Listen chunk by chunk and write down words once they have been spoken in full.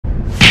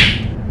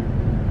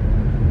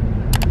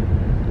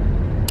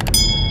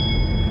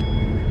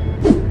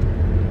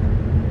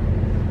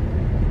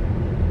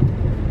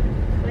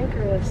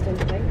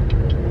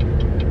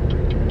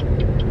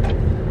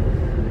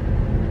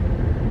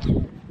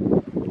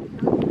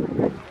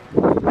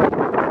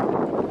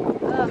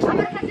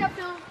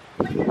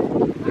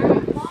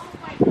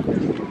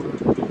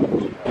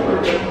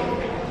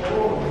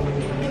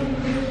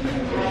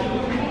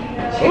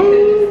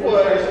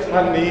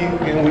find these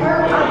and we. But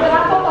I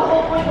thought the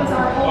whole point was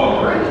our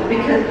whole group.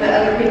 Because the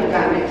other people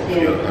got mixed in.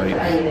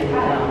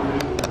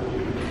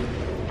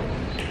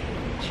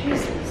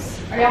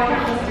 Jesus. Are y'all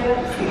counting the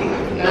steps?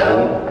 No.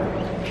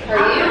 Are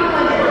you?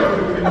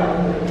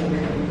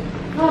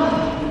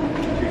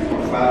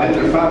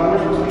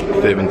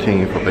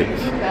 17 for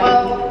base.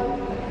 Well,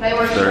 they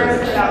were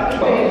stressed about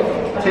food.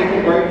 Take a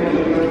break and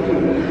look at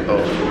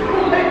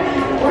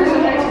Where's the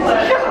next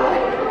one?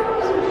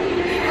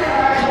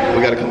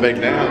 We gotta come back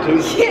down too.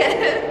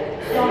 Yeah.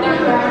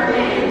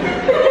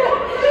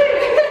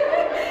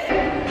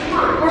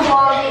 We're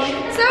vlogging.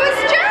 So is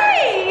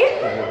Jay.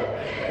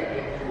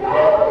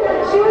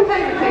 She was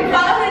taking pictures.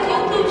 Follow his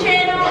YouTube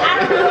channel.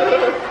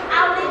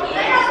 I'll link it.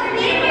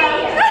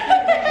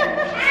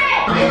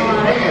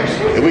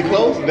 Are we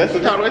close? That's the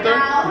time right there?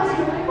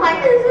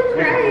 Like, this is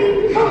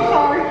great. I'm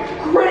sorry.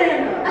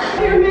 Grandma.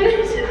 Here a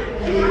minute.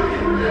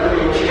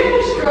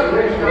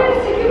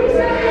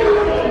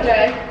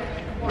 Jay.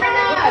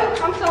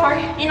 I'm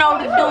sorry. You know,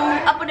 the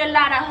doom up with a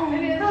lot of who.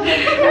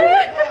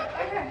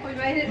 Okay, we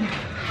made it.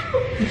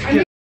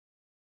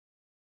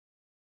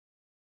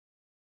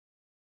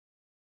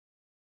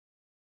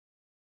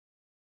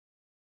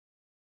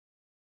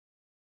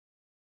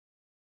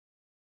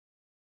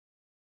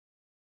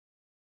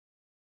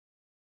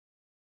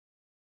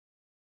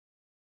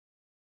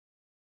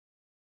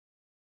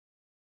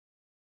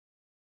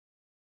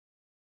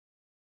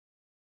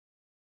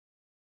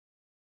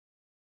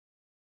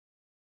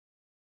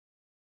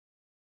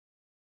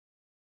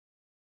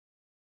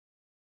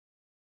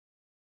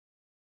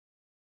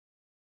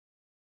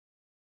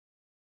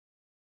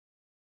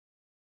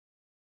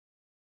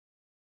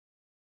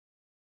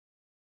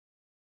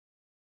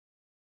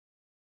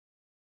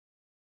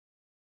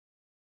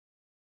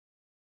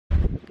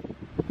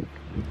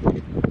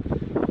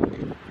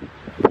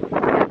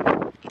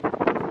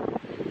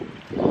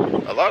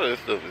 A lot of this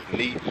stuff is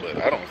neat, but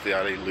I don't see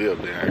how they live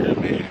down here,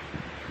 man.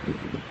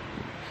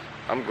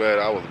 I'm glad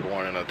I was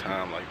born in a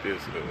time like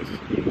this, because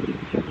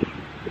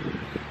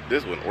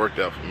this wouldn't work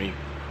out for me.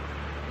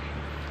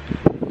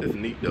 It's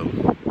neat though.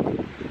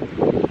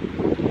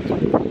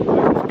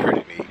 It's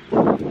pretty neat.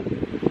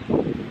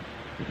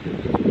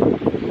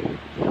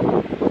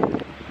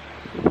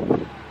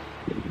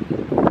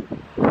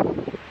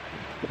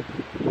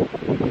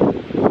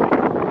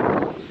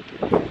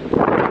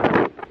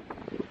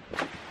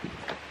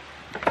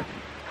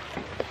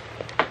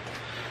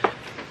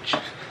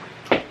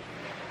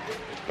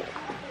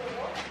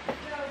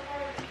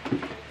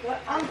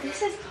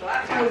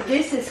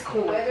 This is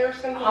cool. I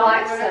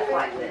like stuff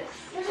like this.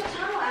 There's a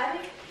tunnel,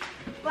 Abby.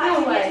 But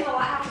No to way. get to the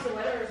lighthouse, the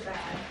weather is bad.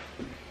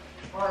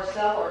 Or a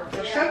cellar.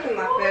 Or something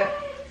like that.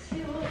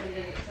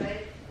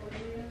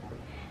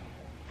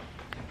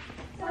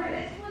 Sorry,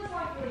 this was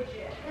like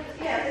legit.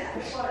 Yeah,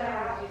 this is what I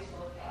used to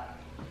look like.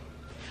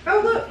 Oh,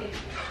 look.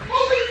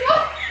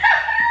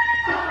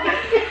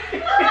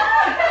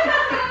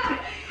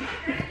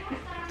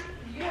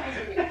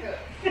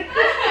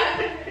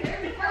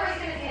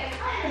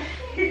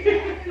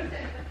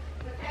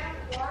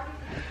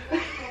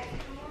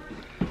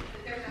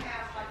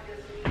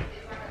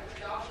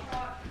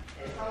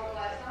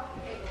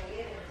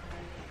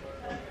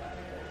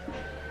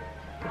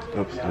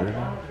 Upstairs.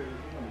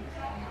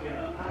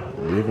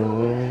 Living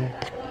room.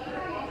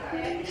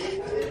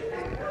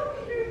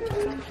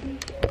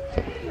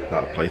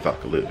 Not a place I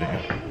could live in.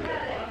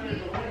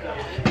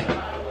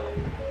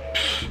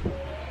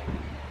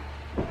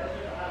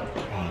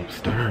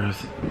 Upstairs.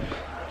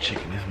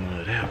 Checking this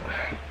mud out.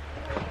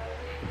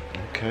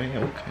 Okay,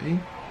 okay.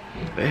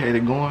 They had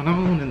it going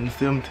on in the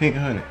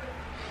 1700s.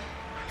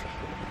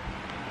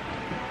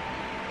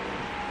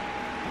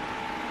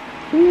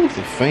 Ooh, it's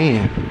a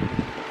fan.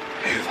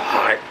 It's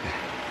hot.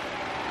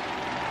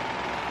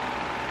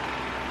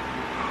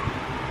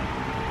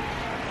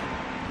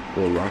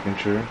 Little rocking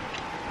chair.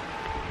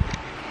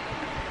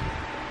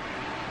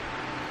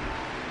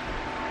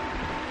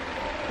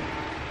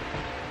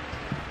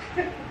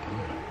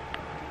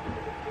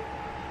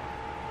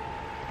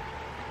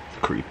 It's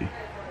creepy.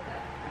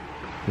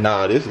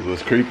 Nah, this is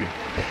what's creepy.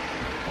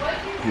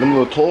 Them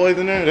little toys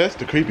in there, that's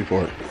the creepy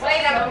part.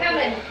 Wait, I'm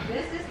coming.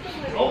 This is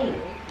the Oh.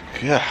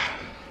 Yeah.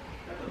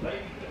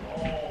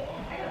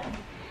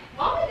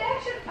 Mom and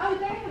Dad should. Oh,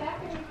 they would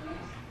have to.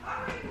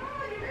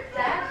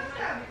 Dad,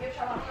 get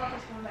y'all on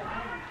purpose going back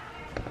home.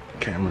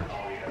 Camera.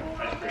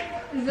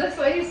 Is this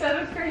what you said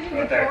was creepy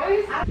with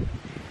toys?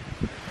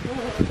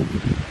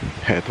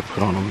 Had to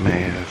put on a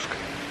mask.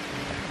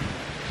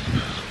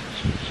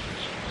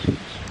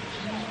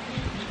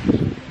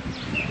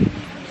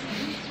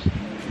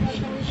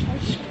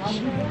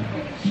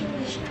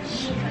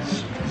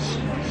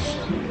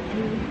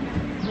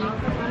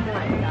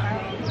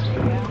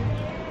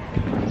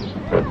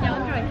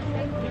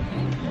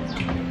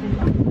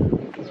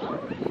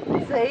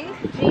 See?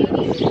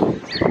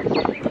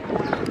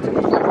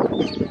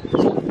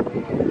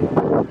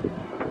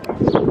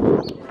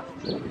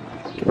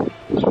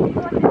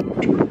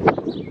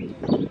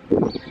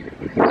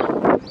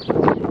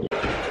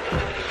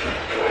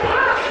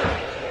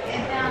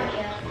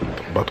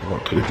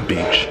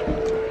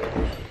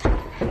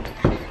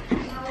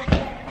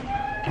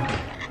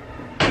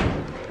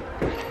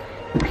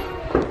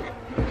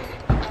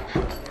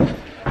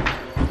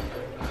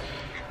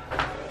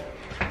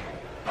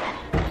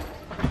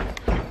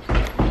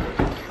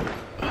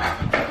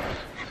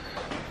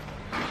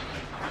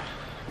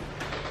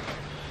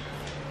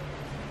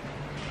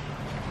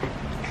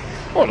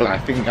 Hola,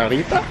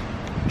 señorita.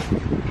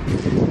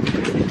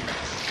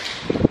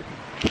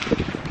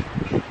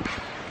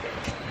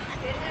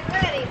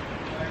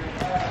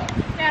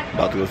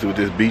 About to go see what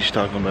this beach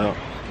talking about.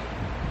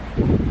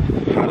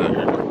 Hot out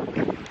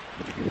here.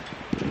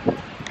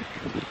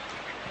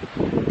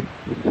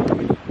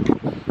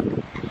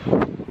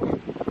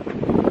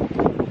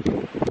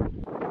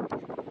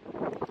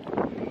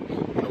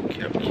 No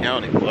Cap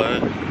County, boy.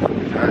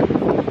 Hot.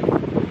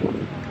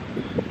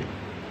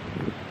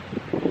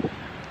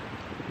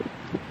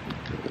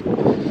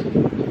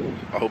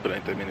 I hope it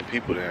ain't that many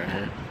people down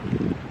here.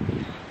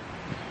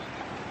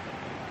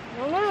 I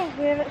don't know.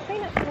 We haven't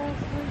seen it for us.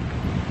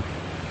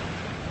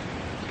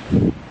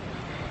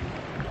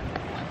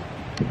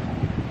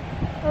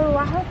 Oh,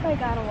 I hope they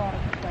got a lot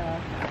of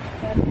stuff.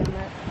 God damn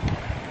it.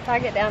 If I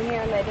get down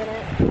here and they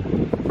didn't.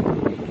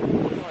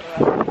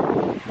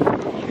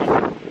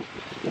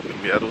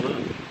 Let me out of look.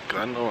 Cause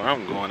I know where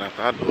I'm going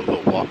after I do a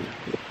little walking.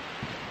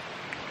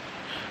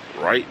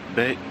 Right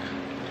back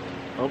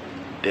up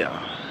there.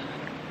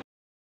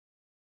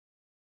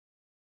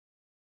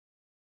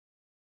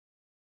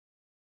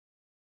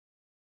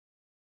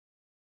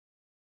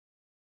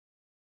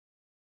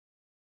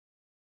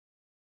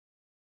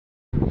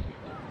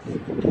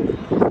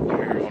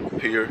 Here on the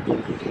pier.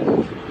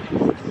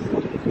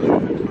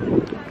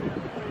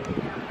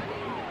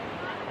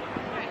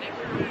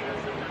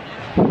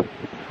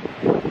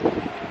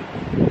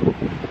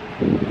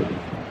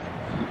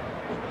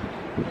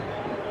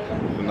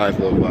 It's a nice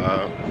little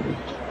vibe.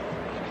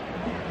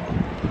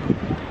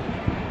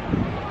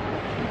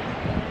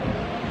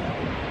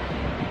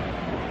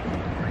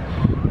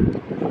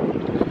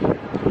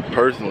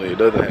 Personally, it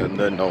doesn't have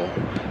nothing on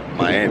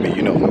Miami.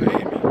 You know Miami.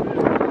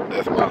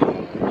 That's my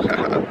home. My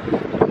home.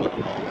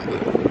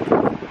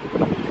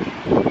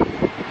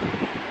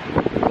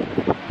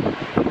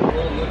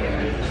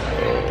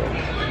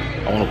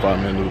 I want to find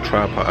me a new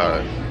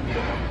tripod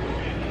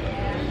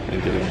and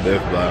get a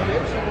Best Buy.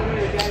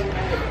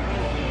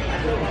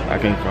 I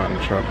can't find the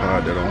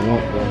tripod that I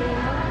want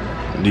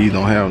though. These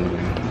don't have none.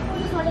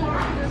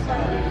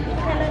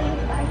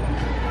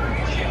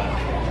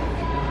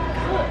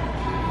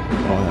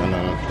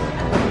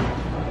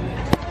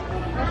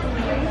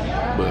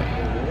 But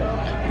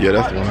yeah,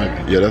 that's the one.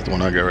 That's the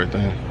one I got right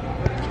there.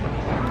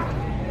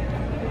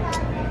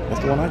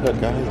 That's the one I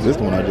got, guys. This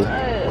the one I just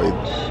wait.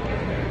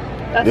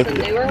 That's the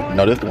newer one?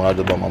 No, this the one I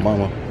just bought my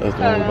mama. That's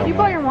the one You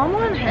bought your mom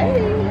one? Hey.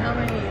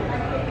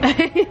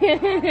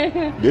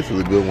 This is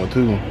a good one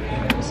too.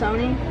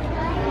 Sony.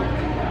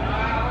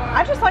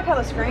 I just like how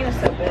the screen is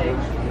so big.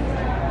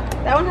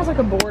 That one has like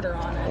a border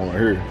on it. One right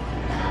here.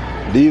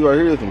 These right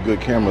here are some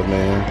good cameras,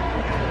 man.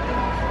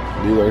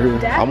 These right here.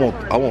 I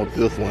want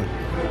this one.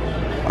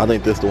 I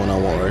think this is the one I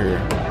want right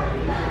here.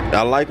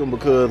 I like them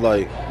because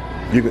like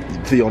you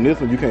can see on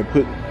this one you can't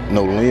put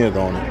no lens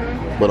on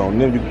it, but on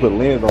them you can put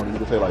lens on it. You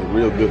can take like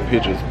real good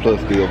pictures plus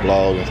still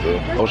vlogs and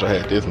stuff. I wish I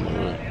had this one.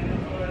 Right?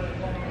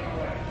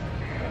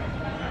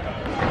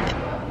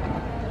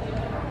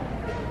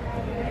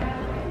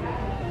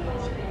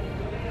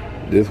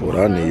 This is what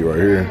I need right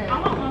here.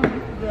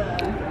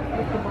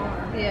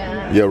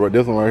 Yeah. Yeah, right.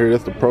 This one right here.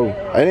 That's the Pro.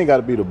 I ain't got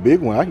to be the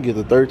big one. I can get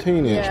the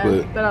 13-inch,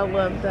 Yeah, but I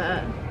love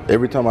that.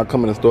 Every time I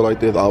come in a store like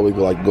this, I always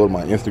go to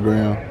my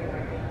Instagram,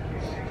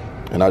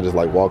 and I just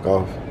like walk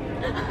off.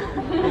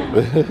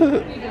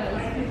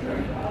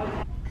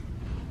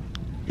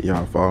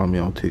 Y'all follow me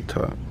on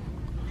TikTok,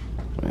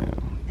 man.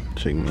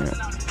 Check me out.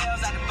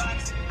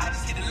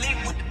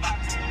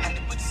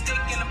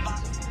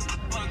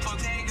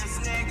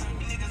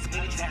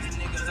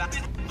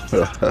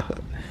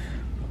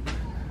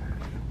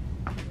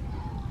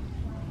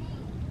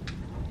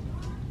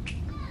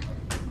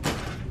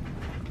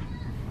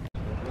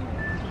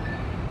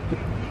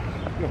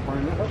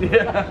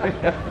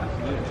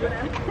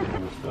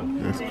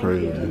 That's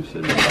crazy.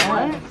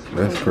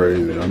 That's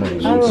crazy. I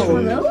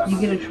know what You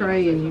get a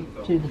tray and you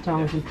do the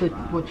tongs and put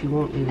what you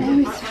want in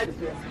it.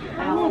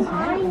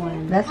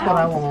 That's what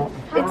I want.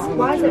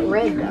 Why is it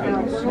red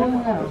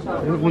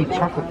though? We want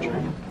chocolate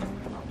tray.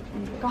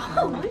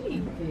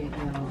 Golly.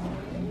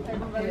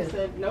 Everybody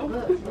said no.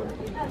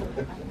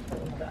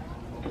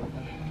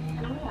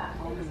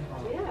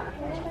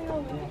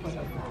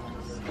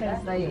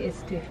 Because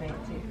it's too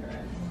fancy for us.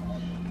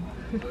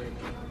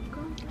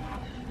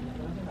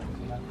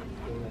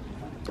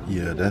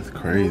 Yeah, that's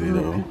crazy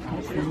though.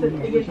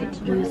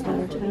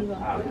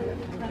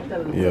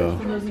 Yeah.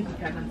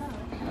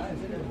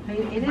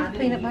 It is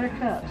peanut butter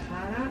cups.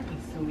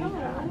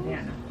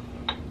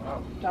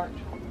 Dark.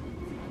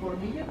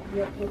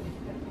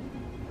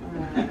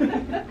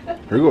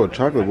 Here go a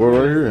chocolate bar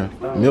right here.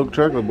 Milk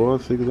chocolate bar,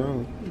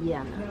 $6.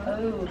 Yeah.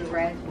 Oh, the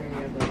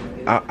raspberry.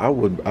 I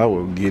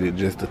would get it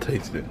just to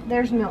taste it.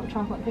 There's milk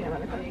chocolate peanut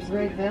butter cookies.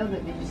 Red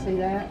velvet, did you see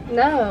that?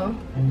 No.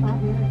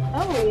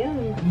 Oh,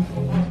 yeah.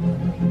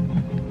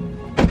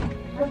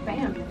 Oh,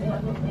 bam.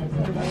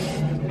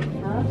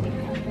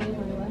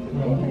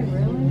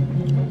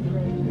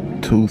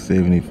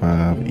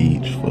 $2.75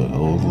 each for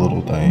those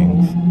little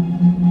things.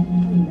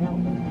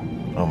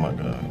 Oh my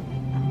god.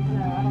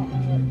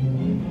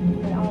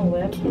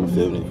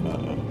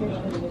 $2.75.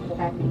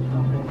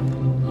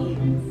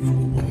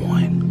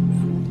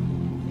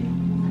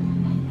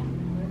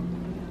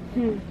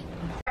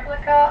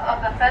 Replica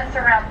of the fence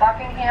around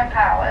Buckingham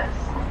Palace.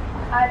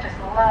 I just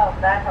love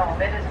that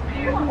home. It is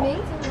beautiful.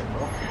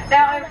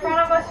 Now in front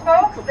of us,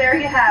 folks, there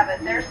you have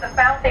it. There's the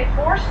fountain, a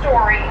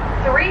 4-story,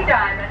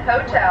 3-diamond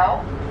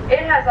hotel. It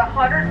has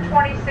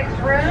 126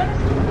 rooms,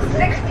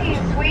 16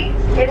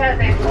 suites. It has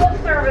a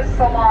full-service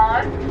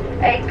salon,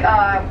 a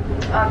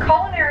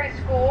culinary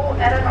school,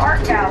 and an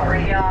art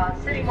gallery,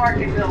 City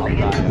Market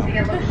building. As you see,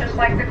 it looks just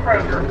like the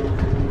Kroger.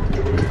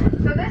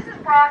 So this is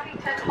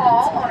Brockington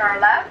Hall on our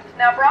left.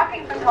 Now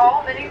Brockington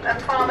Hall, many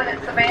prominent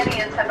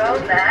Savannaians have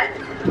owned that.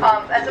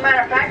 As a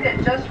matter of fact,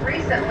 it just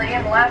recently,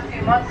 in the last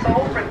few months,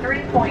 sold for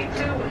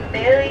 $3.2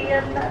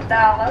 million.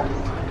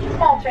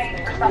 Small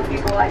change for some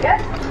people, I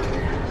guess.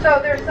 So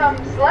there's some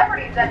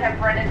celebrities that have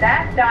rented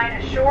that.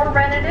 Dinah Shore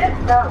rented it,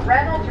 Burt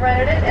Reynolds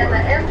rented it, and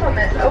the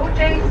infamous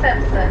O.J.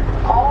 Simpson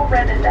all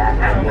rented that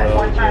house at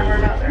one time or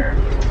another.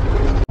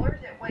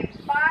 It weighs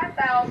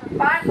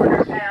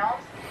 5,500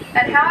 pounds.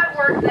 And how it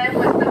worked then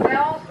was the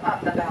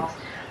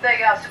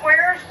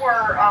squares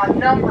were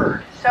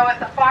numbered. So if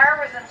the fire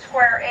was in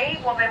square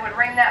 8, well, they would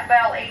ring that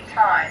bell 8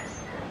 times.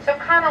 So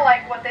kind of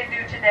like what they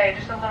do today,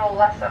 just a little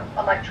less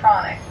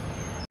electronic.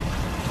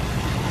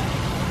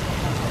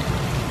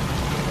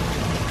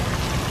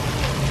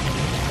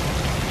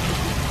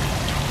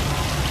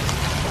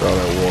 All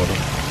that water.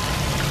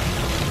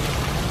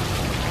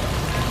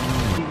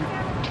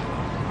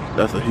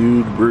 That's a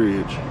huge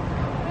bridge.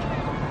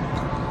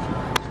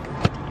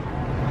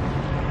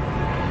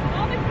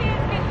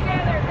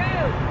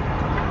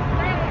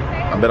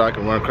 I bet I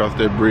can run across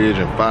that bridge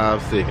in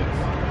 5 seconds.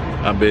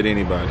 I bet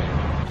anybody.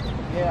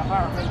 Yeah, if I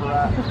remember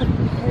right.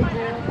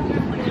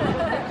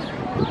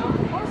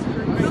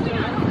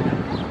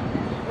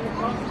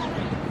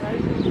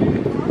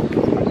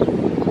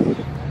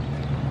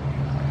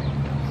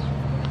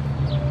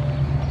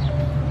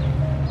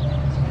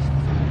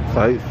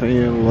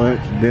 Sightseeing,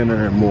 lunch,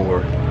 dinner, and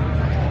more.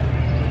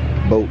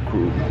 Boat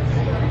cruise.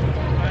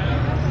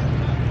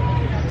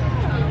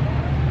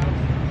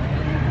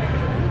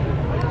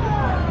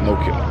 No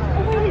kidding.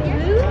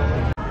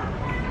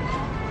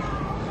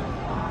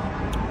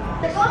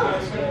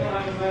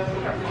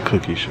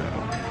 Cookie shop.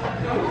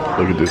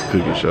 Look at this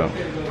cookie shop.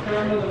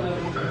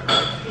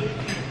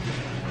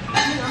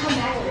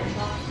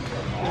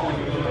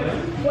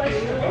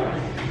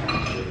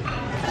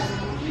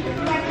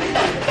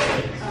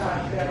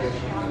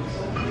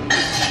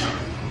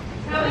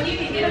 You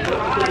can get a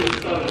variety,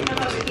 so you come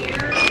over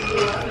here.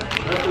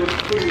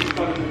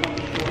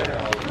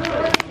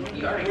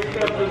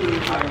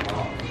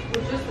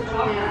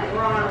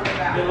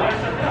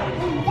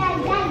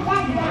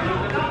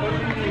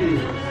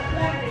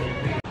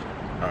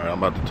 Alright, I'm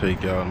about to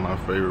take y'all to my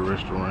favorite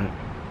restaurant.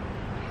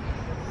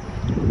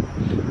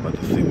 About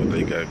to see what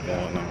they got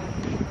going on.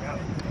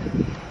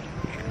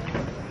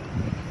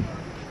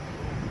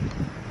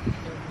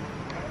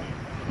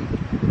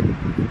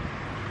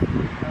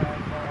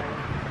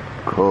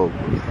 Cool.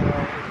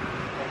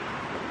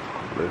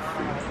 Let's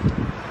see.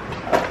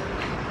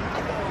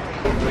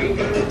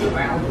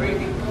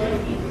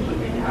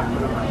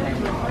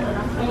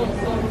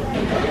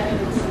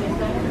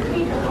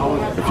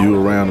 If you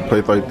around a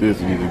place like this,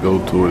 you need to go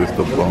to it. It's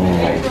the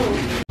bomb.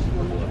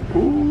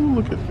 Ooh,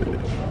 look at that.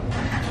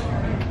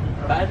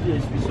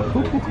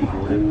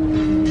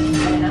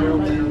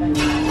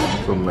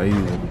 It's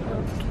amazing.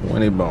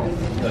 20 bones.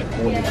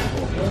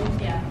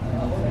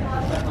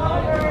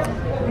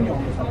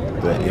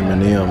 That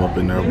M&M up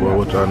in there, boy.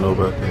 What y'all know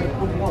about that?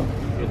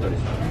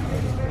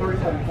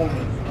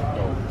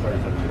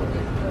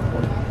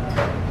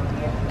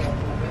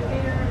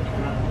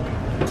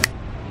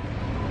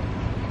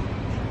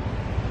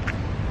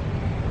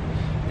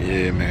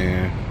 Yeah,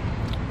 man.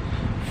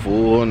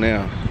 Full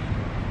now.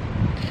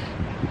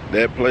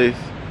 That place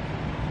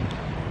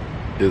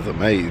is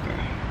amazing.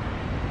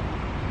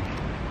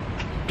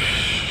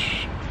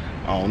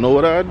 I don't know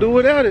what I'd do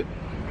without it.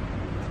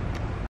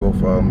 Go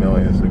follow me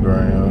on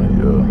Instagram.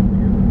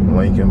 Yeah.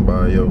 Link in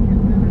bio.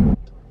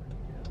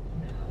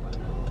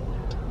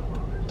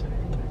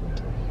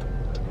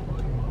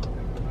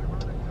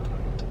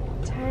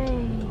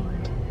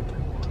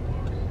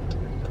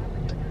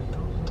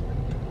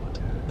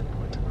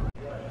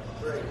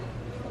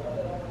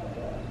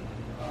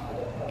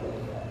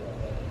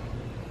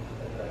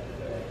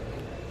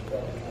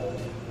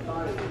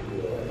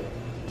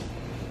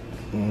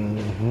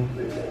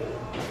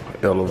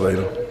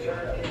 Elevator.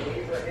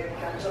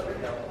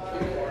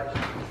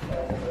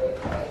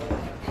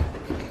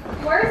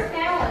 Where's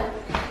Alan?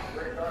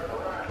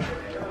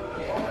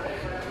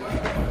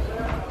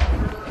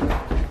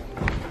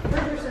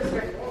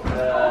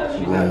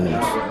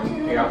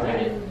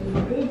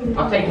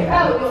 take it.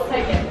 Oh, we'll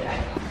take it.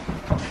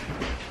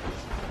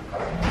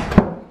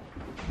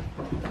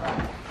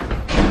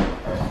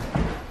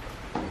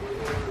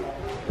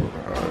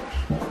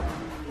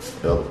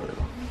 Elevator.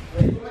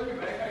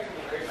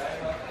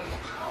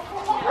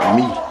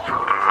 Me.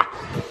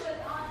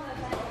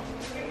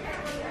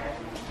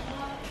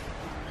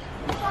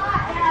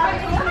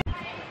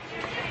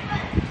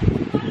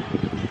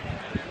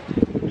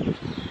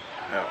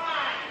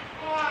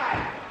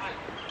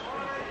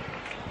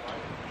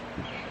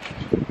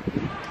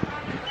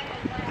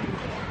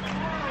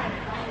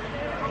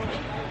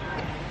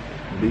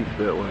 Beach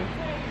that way.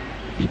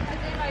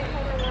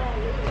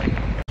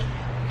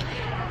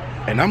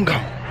 And I'm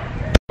gone.